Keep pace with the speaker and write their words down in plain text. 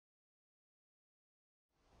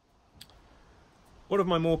One of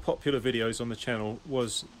my more popular videos on the channel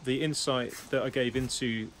was the insight that I gave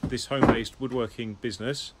into this home-based woodworking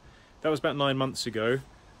business. That was about 9 months ago.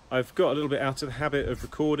 I've got a little bit out of the habit of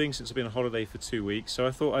recording since I've been on holiday for 2 weeks, so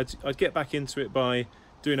I thought I'd get back into it by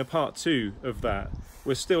doing a part 2 of that.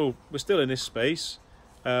 We're still in this space.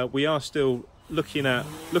 We are still looking at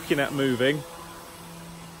moving,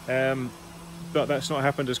 but that's not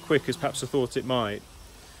happened as quick as perhaps I thought it might.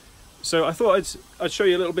 So I thought I'd show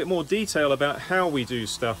you a little bit more detail about how we do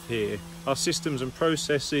stuff here, our systems and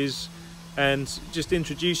processes, and just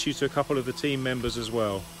introduce you to a couple of the team members as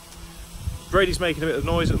well. Brady's making a bit of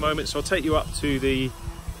noise at the moment, so I'll take you up to the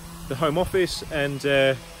home office and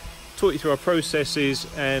talk you through our processes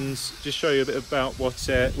and just show you a bit about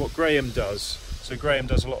what Graeme does. So Graeme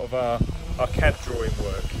does a lot of our CAD drawing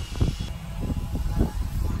work.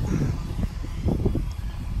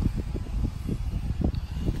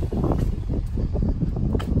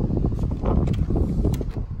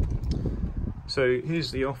 So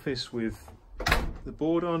here's the office with the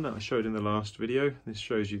board on that I showed in the last video. This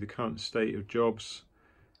shows you the current state of jobs.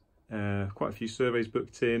 Quite a few surveys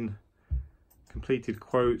booked in, completed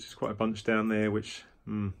quotes, there's quite a bunch down there which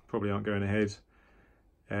probably aren't going ahead.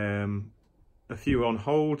 A few on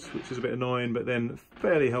hold, which is a bit annoying, but then a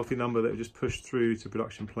fairly healthy number that have just pushed through to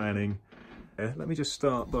production planning. Let me just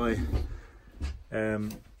start by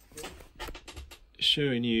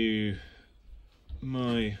showing you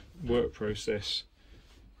my work process.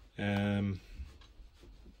 In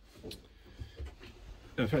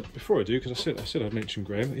fact, before I do, because I said I'd mention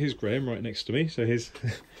Graeme. Here's Graeme right next to me. So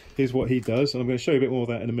here's what he does, and I'm going to show you a bit more of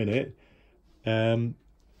that in a minute.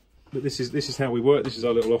 But this is how we work. This is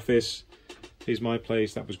our little office. Here's my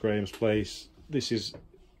place. That was Graeme's place. This is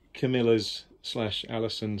Camilla's /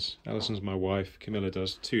 Alison's. Alison's my wife. Camilla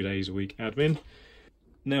does 2 days a week admin.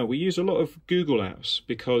 Now, we use a lot of Google apps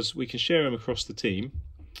because we can share them across the team.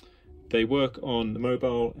 They work on the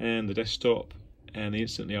mobile and the desktop, and they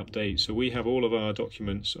instantly update. So we have all of our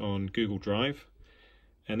documents on Google Drive.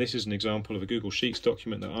 And this is an example of a Google Sheets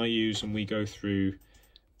document that I use, and we go through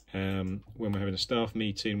when we're having a staff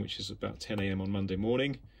meeting, which is about 10 AM on Monday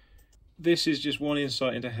morning. This is just one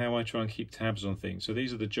insight into how I try and keep tabs on things. So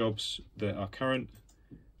these are the jobs that are current.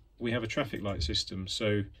 We have a traffic light system,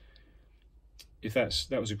 so if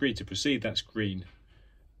that was agreed to proceed, that's green.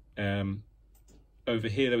 Over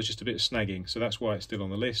here there was just a bit of snagging, so that's why it's still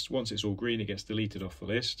on the list. Once it's all green, it gets deleted off the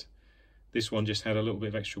list. This one just had a little bit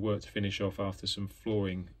of extra work to finish off after some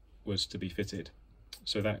flooring was to be fitted.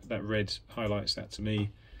 So that red highlights that to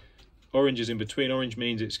me. Orange is in between. Orange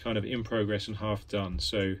means it's kind of in progress and half done.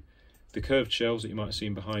 So the curved shelves that you might have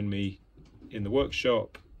seen behind me in the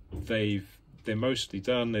workshop, they're mostly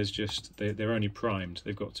done. There's just they're only primed.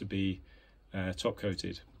 They've got to be top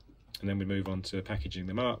coated, and then we move on to packaging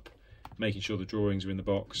them up, making sure the drawings are in the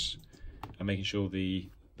box, and making sure the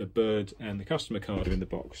bird and the customer card are in the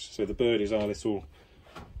box. So the bird is our little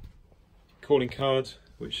calling card,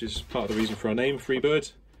 which is part of the reason for our name,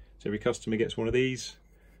 Freebird. So every customer gets one of these.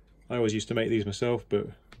 I always used to make these myself, but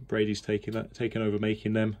Brady's taken over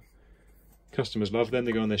making them. Customers love them.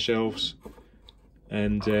 They go on their shelves,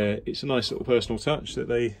 and it's a nice little personal touch that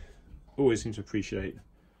they always seem to appreciate.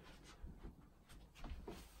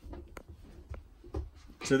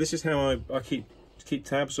 So this is how I keep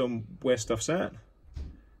tabs on where stuff's at.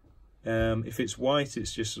 If it's white,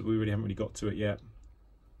 it's just we really haven't got to it yet.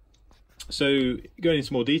 So going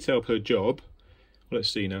into more detail per job, let's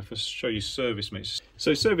see now. If I show you ServiceMate.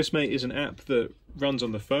 So ServiceMate is an app that runs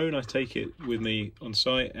on the phone. I take it with me on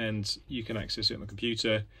site, and you can access it on the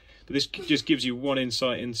computer. But this just gives you one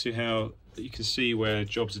insight into how you can see where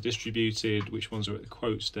jobs are distributed, which ones are at the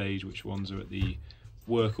quote stage, which ones are at the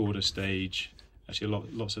work order stage. Actually,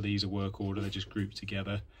 lots of these are work order, they're just grouped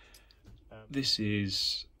together. This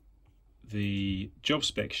is the job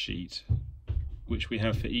spec sheet, which we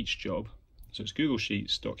have for each job. So it's Google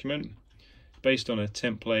Sheets document, based on a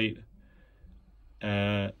template.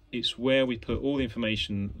 It's where we put all the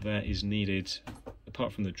information that is needed,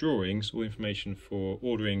 apart from the drawings, all information for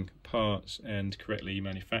ordering parts and correctly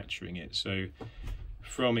manufacturing it. So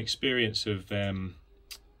from experience of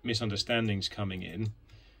misunderstandings coming in,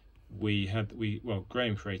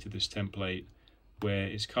 Graeme created this template where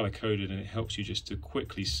it's color coded, and it helps you just to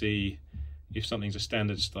quickly see if something's a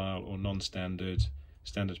standard style or non-standard,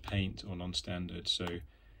 standard paint or non-standard. So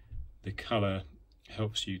the color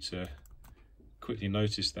helps you to quickly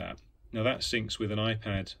notice that. Now that syncs with an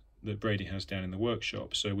iPad that Brady has down in the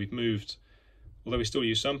workshop. So we've moved, although we still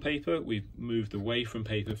use some paper, we've moved away from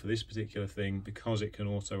paper for this particular thing because it can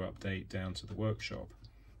auto update down to the workshop.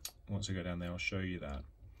 Once I go down there, I'll show you that.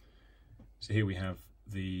 So here we have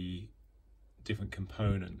the different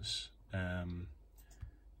components, and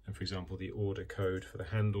for example the order code for the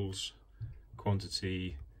handles,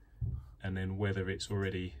 quantity, and then whether it's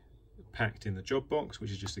already packed in the job box,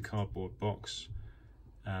 which is just a cardboard box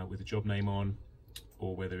with the job name on,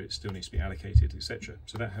 or whether it still needs to be allocated, etc.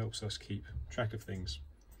 So that helps us keep track of things.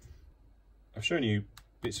 I've shown you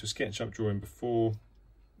bits of SketchUp drawing before.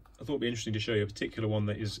 I thought it'd be interesting to show you a particular one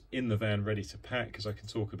that is in the van ready to pack, because I can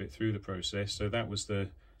talk a bit through the process. So that was the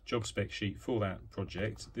job spec sheet for that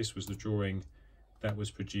project. This was the drawing that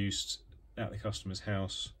was produced at the customer's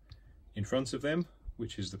house in front of them,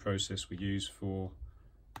 which is the process we use for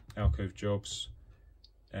alcove jobs.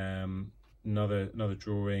 Another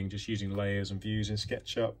drawing, just using layers and views in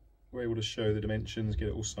SketchUp. We're able to show the dimensions, get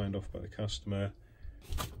it all signed off by the customer.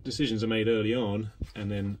 Decisions are made early on,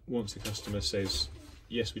 and then once the customer says,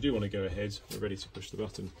 yes, we do want to go ahead, we're ready to push the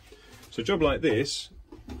button. So a job like this,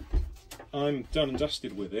 I'm done and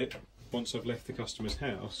dusted with it once I've left the customer's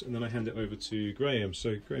house, and then I hand it over to Graeme.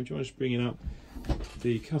 So Graeme, do you want just bringing up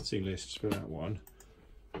the cutting lists for that one?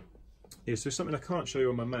 Yeah, so something I can't show you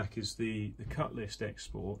on my Mac is the cut list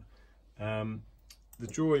export. The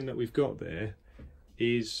drawing that we've got there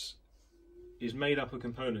is made up of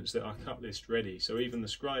components that are cut list ready. So even the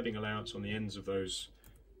scribing allowance on the ends of those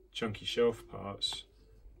chunky shelf parts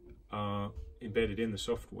are embedded in the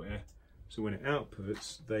software. So when it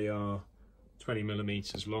outputs, they are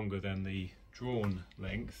 20mm longer than the drawn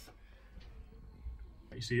length.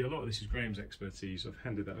 You see, a lot of this is Graeme's expertise. I've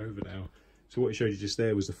handed that over now. So what I showed you just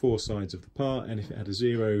there was the 4 sides of the part, and if it had a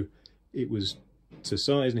 0, it was to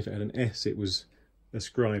size, and if it had an S, it was a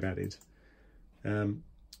scribe added.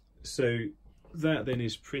 So that then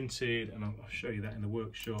is printed, and I'll show you that in the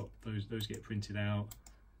workshop. Those get printed out.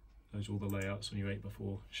 Those are all the layouts on your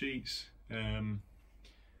 8x4 sheets. And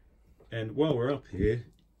while we're up here,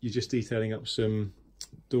 you're just detailing up some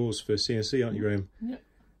doors for CNC, aren't you, Graeme? Yeah.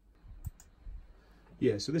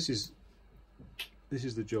 Yeah, so this is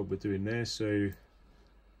the job we're doing there. So a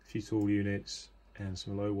few tall units and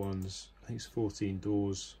some low ones. I think it's 14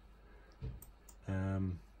 doors.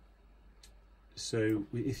 So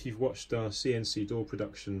if you've watched our CNC door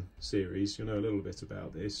production series, you'll know a little bit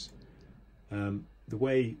about this. The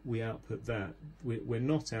way we output that, we're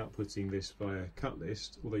not outputting this via cut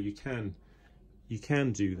list, although you can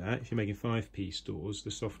do that. If you're making 5-piece doors,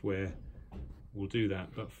 the software will do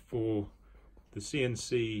that. But for the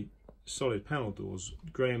CNC solid panel doors,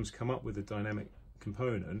 Graeme's come up with a dynamic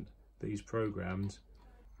component that he's programmed.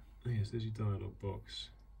 Oh yes, there's your dialog box.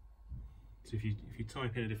 So if you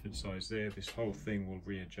type in a different size there, this whole thing will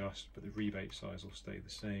readjust, but the rebate size will stay the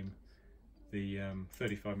same. The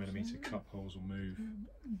 35mm cup holes will move.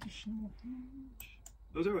 Additional hinge.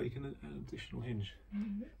 Oh, is that right? You can add an additional hinge.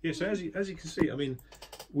 Yeah, so as you can see, I mean,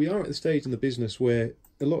 we are at the stage in the business where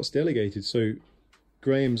a lot's delegated, so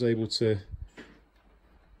Graeme's able to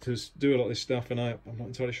do a lot of this stuff, and I'm not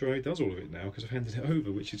entirely sure how he does all of it now, because I've handed it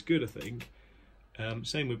over, which is good, I think.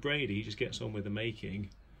 Same with Brady, he just gets on with the making.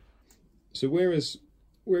 So whereas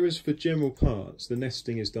for general parts, the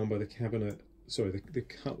nesting is done by the the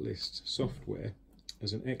cut list software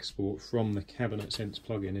as an export from the Cabinet Sense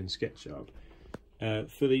plugin in SketchUp.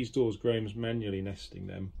 For these doors, Graeme's manually nesting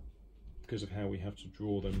them because of how we have to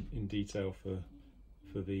draw them in detail for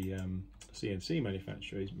the CNC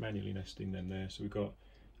manufacturer. He's manually nesting them there. So we've got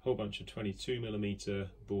a whole bunch of 22mm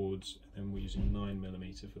boards, and we're using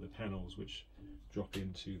 9mm for the panels, which drop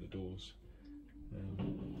into the doors.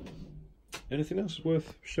 Anything else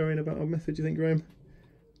worth showing about our method, do you think, Graeme?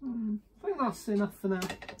 I think that's enough for now.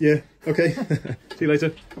 Yeah, okay. See you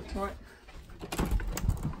later. All right.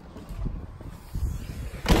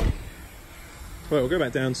 Right, we'll go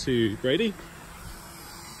back down to Brady.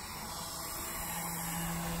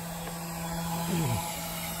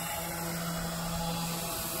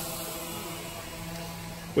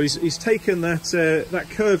 Well, he's taken that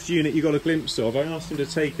curved unit you got a glimpse of. I asked him to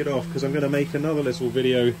take it off because I'm going to make another little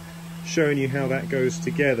video showing you how that goes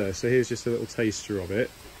together. So here's just a little taster of it.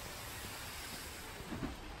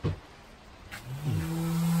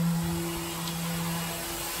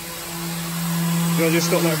 Can I just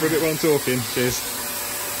stop that for a bit while I'm talking? Cheers.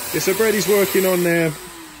 Yeah, so Brady's working on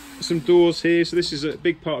some doors here. So this is a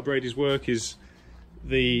big part of Brady's work, is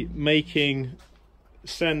the making,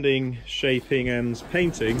 sanding, shaping and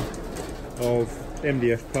painting of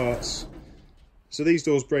MDF parts. So these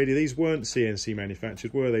doors, Brady, these weren't CNC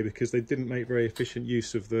manufactured, were they? Because they didn't make very efficient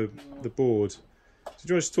use of the board. So do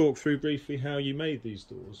you want to talk through briefly how you made these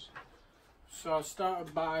doors? So I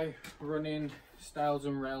started by running stiles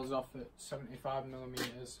and rails off at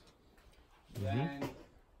 75mm. Then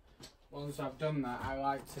once I've done that, I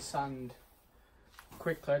like to sand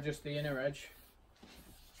quickly just the inner edge,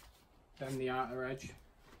 then the outer edge,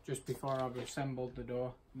 just before I've assembled the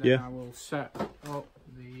door. Then I will set up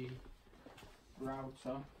the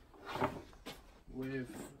router with,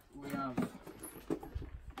 we have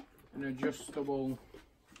an adjustable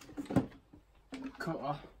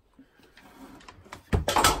cutter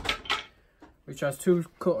which has 2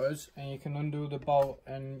 cutters, and you can undo the bolt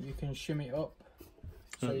and you can shimmy it up.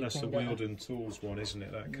 So that's the Weldon Tools one, isn't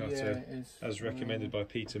it? That cutter, yeah, it is. As recommended by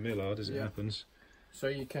Peter Millard, as it happens. So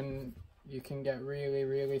you can get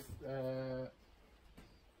really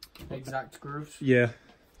exact grooves. Yeah.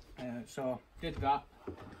 So did that.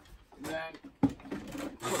 Then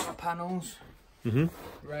cutter panels,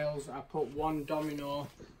 rails. I put 1 domino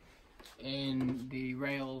in the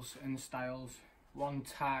rails and stiles, 1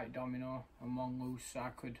 tight domino and 1 loose, so I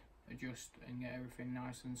could adjust and get everything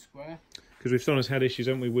nice and square. Because we've sometimes had issues,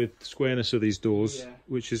 haven't we, with squareness of these doors,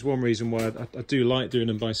 which is one reason why I do like doing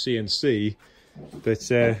them by CNC. But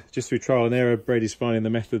just through trial and error, Brady's finding the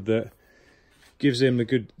method that gives him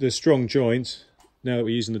the strong joint. Now that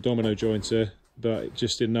we're using the domino jointer, but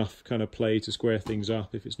just enough kind of play to square things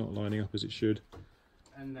up if it's not lining up as it should.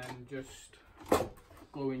 And then just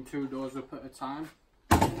gluing 2 doors up at a time,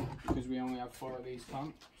 because we only have 4 of these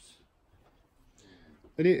clamps.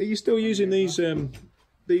 And are you still using these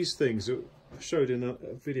things that I showed in a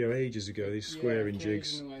video ages ago, these squaring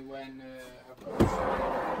jigs? When I've got a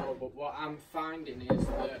door, but what I'm finding is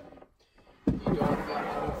that you don't get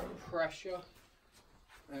enough pressure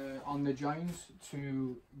on the joints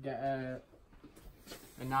to get a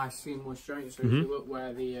nice seamless joint. So if you look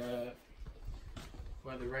where the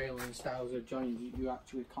rail and stiles are joined, you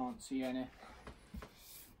actually can't see any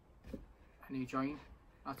joint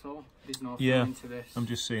at all. There's no flow into this. I'm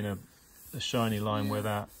just seeing a shiny line where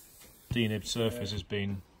that denibbed surface has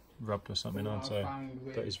been rubbed or something, aren't I?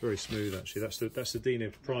 That is very smooth actually. That's the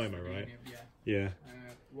denibbed primer, right? Yeah.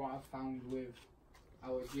 What I've found with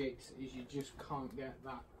our jigs is you just can't get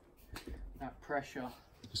that pressure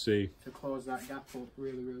to close that gap up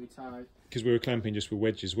really tight. Because we were clamping just with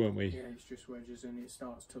wedges, weren't we? Yeah, it's just wedges, and it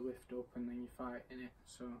starts to lift up and then you fight in it.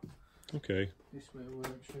 So this way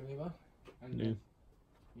works really well. And then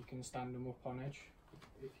you can stand them up on edge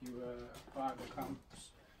if you apply the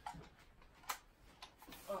clamps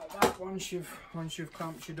like that. Once you've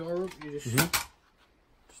clamped your door up, you just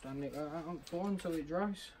stand it like that on the floor until it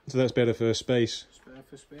dries. So that's better for space. It's better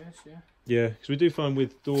for space, yeah. Yeah, because we do find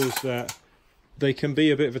with doors that they can be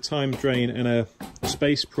a bit of a time drain and a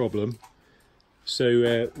space problem.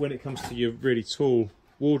 So when it comes to your really tall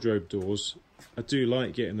wardrobe doors, I do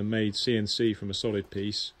like getting them made CNC from a solid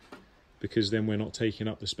piece, because then we're not taking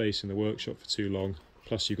up the space in the workshop for too long.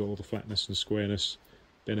 Plus you've got all the flatness and squareness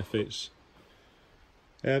benefits.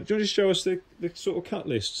 Do you want to just show us the sort of cut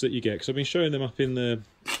lists that you get? Because I've been showing them up in the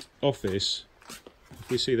office.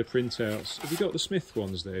 If we see the printouts. Have you got the Smith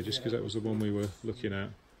ones there? Just because that was the one we were looking at.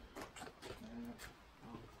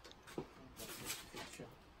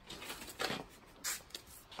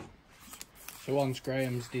 So once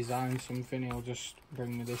Graham's designed something, he'll just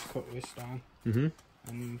bring me this cut list down,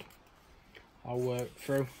 and I'll work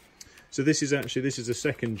through. So this is the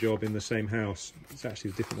second job in the same house. It's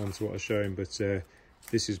actually a different one to what I was showing, but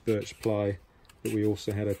this is birch ply, but we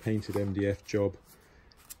also had a painted MDF job.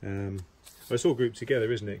 Well, it's all grouped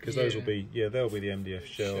together, isn't it? Because those will be, they'll be the MDF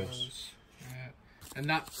shelves. And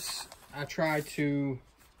that's, I try to,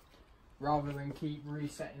 rather than keep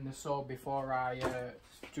resetting the saw before I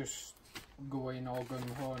just go in all gun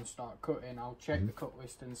ho and start cutting, I'll check the cut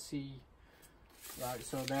list and see. Right,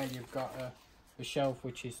 so there you've got a shelf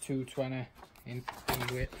which is 220 in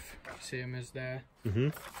width, same as there.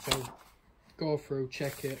 So go through,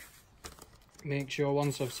 check it, make sure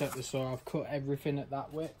once I've set the saw I've cut everything at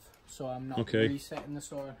that width, so I'm not resetting the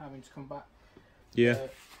saw and having to come back. You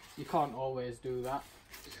can't always do that,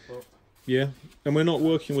 but and we're not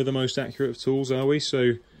working with the most accurate of tools, are we? So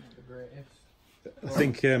not the greatest. I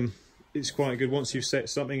think it's quite good once you've set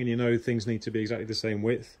something and you know things need to be exactly the same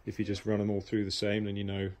width. If you just run them all through the same, then you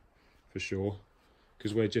know for sure.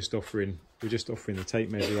 Because we're just offering the tape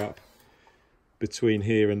measure up between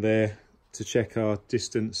here and there to check our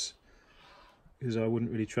distance, because I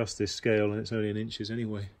wouldn't really trust this scale and it's only in inches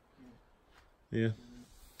anyway. Okay.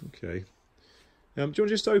 Do you want to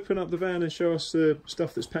just open up the van and show us the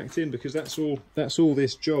stuff that's packed in, because that's all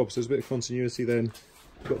this job. So there's a bit of continuity then.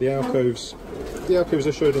 We've got the alcoves. The alcoves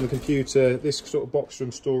I showed on the computer, this sort of box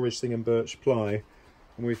room storage thing in birch ply,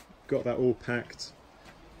 and we've got that all packed,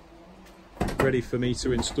 ready for me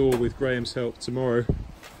to install with Graham's help tomorrow.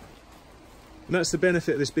 And that's the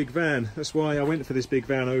benefit of this big van. That's why I went for this big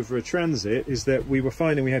van over a Transit, is that we were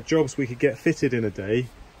finding we had jobs we could get fitted in a day,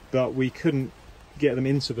 but we couldn't get them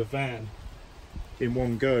into the van in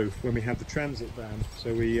one go when we had the Transit van.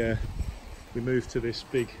 So we moved to this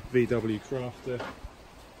big VW Crafter.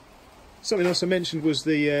 Something else I mentioned was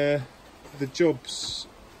the jobs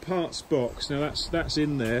parts box. Now that's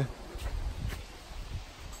in there.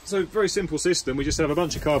 So very simple system. We just have a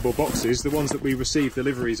bunch of cardboard boxes, the ones that we receive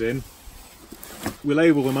deliveries in. We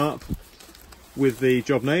label them up with the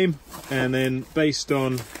job name, and then based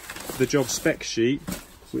on the job spec sheet,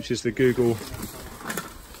 which is the Google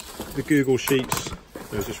Sheets.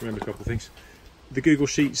 I just remembered a couple of things. The Google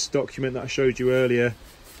Sheets document that I showed you earlier,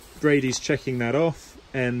 Brady's checking that off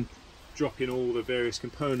and dropping all the various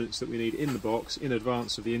components that we need in the box in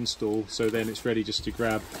advance of the install, so then it's ready just to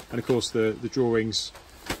grab. And of course the drawings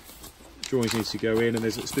need to go in, and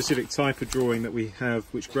there's a specific type of drawing that we have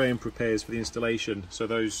which Graeme prepares for the installation. So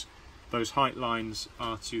those height lines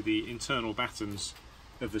are to the internal battens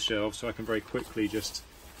of the shelves, so I can very quickly just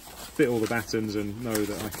fit all the battens and know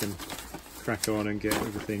that I can crack on and get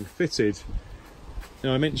everything fitted.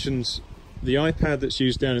 Now I mentioned the iPad that's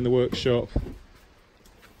used down in the workshop,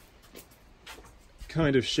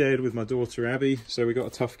 kind of shared with my daughter Abby, so we got a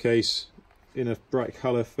tough case in a bright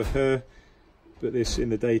colour for her, but this in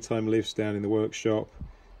the daytime lives down in the workshop.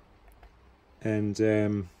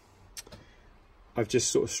 And I've just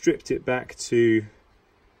sort of stripped it back to,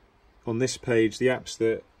 on this page, the apps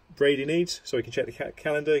that Brady needs. So he can check the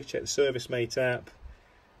calendar, he can check the Service Mate app,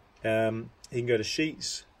 he can go to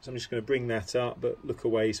Sheets. So I'm just going to bring that up, but look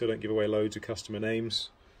away so I don't give away loads of customer names.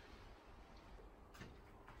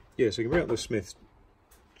 Yeah, so we can bring up the Smith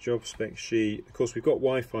job spec sheet. Of course, we've got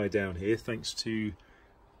Wi-Fi down here thanks to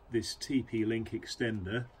this TP-Link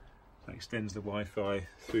extender that extends the Wi-Fi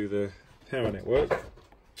through the power network.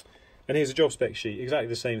 And here's a job spec sheet, exactly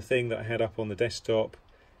the same thing that I had up on the desktop.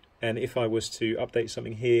 And if I was to update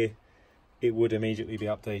something here, it would immediately be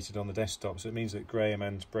updated on the desktop. So it means that Graeme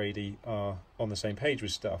and Brady are on the same page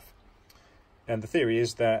with stuff. And the theory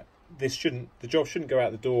is that the job shouldn't go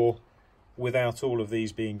out the door without all of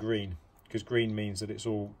these being green, because green means that it's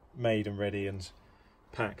all made and ready and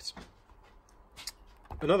packed.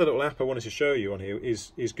 Another little app I wanted to show you on here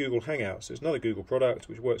is Google Hangouts. It's another Google product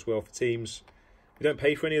which works well for Teams. We don't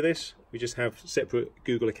pay for any of this, we just have separate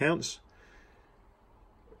Google accounts.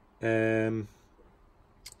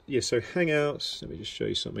 Yeah, so Hangouts, let me just show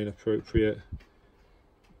you something appropriate.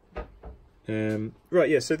 Right,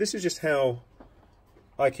 yeah, so this is just how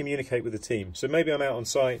I communicate with the team. So maybe I'm out on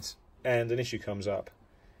site and an issue comes up.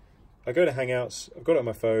 I go to Hangouts, I've got it on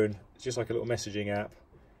my phone, it's just like a little messaging app,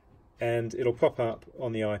 and it'll pop up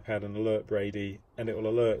on the iPad and alert Brady, and it will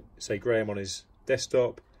alert, say, Graeme on his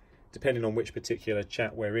desktop, depending on which particular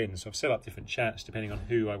chat we're in. So I've set up different chats depending on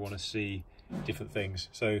who I want to see different things.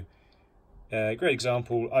 So great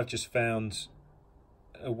example, I've just found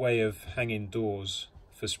a way of hanging doors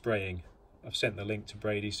for spraying. I've sent the link to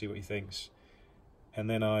Brady, see what he thinks. And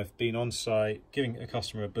then I've been on site giving a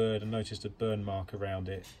customer a bird and noticed a burn mark around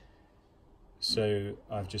it. So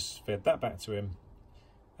I've just fed that back to him,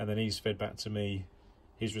 and then he's fed back to me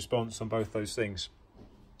his response on both those things.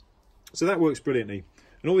 So that works brilliantly.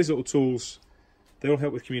 And all these little tools, they all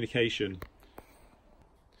help with communication.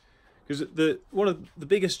 Because one of the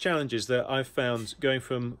biggest challenges that I've found going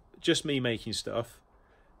from just me making stuff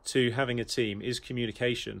to having a team is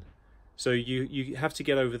communication. So you have to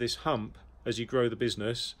get over this hump as you grow the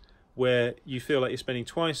business, where you feel like you're spending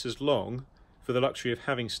twice as long for the luxury of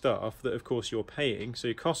having staff that of course you're paying, so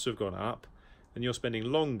your costs have gone up, and you're spending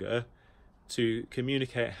longer to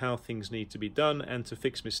communicate how things need to be done and to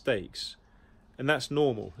fix mistakes. And that's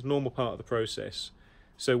normal, it's a normal part of the process.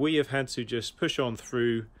 So we have had to just push on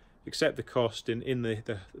through, accept the cost in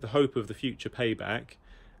the hope of the future payback.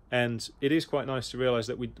 And it is quite nice to realise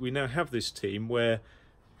that we now have this team where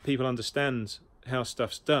people understand how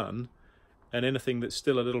stuff's done, and anything that's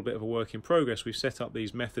still a little bit of a work in progress, we've set up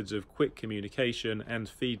these methods of quick communication and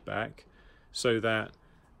feedback so that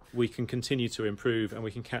we can continue to improve and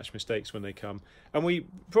we can catch mistakes when they come. And we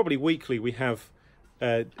probably weekly we have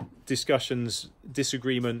discussions,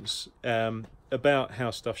 disagreements about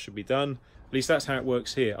how stuff should be done. At least that's how it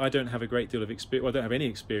works here. I don't have a great deal of experience, well, I don't have any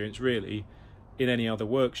experience really in any other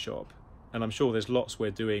workshop, and I'm sure there's lots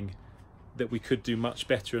we're doing that we could do much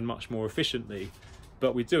better and much more efficiently.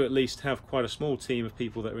 But we do at least have quite a small team of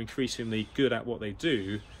people that are increasingly good at what they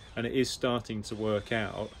do, and it is starting to work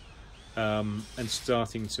out and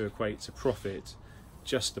starting to equate to profit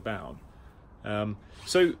just about.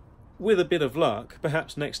 So with a bit of luck,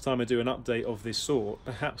 perhaps next time I do an update of this sort,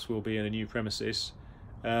 perhaps we'll be in a new premises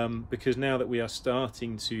because now that we are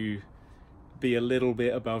starting to be a little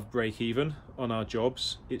bit above break even on our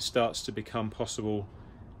jobs, it starts to become possible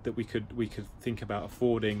that we could think about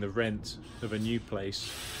affording the rent of a new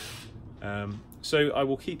place. So I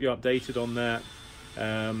will keep you updated on that,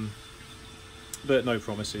 but no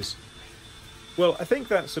promises. Well, I think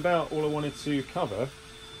that's about all I wanted to cover.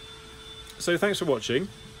 So thanks for watching.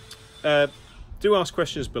 Do ask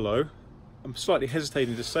questions below. I'm slightly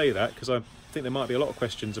hesitating to say that because I think there might be a lot of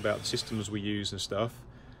questions about the systems we use and stuff.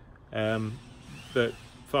 But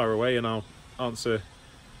fire away and I'll answer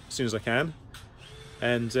as soon as I can.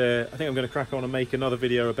 And I think I'm going to crack on and make another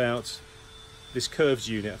video about this curves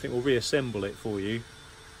unit. I think we'll reassemble it for you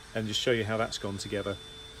and just show you how that's gone together.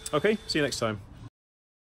 Okay, see you next time.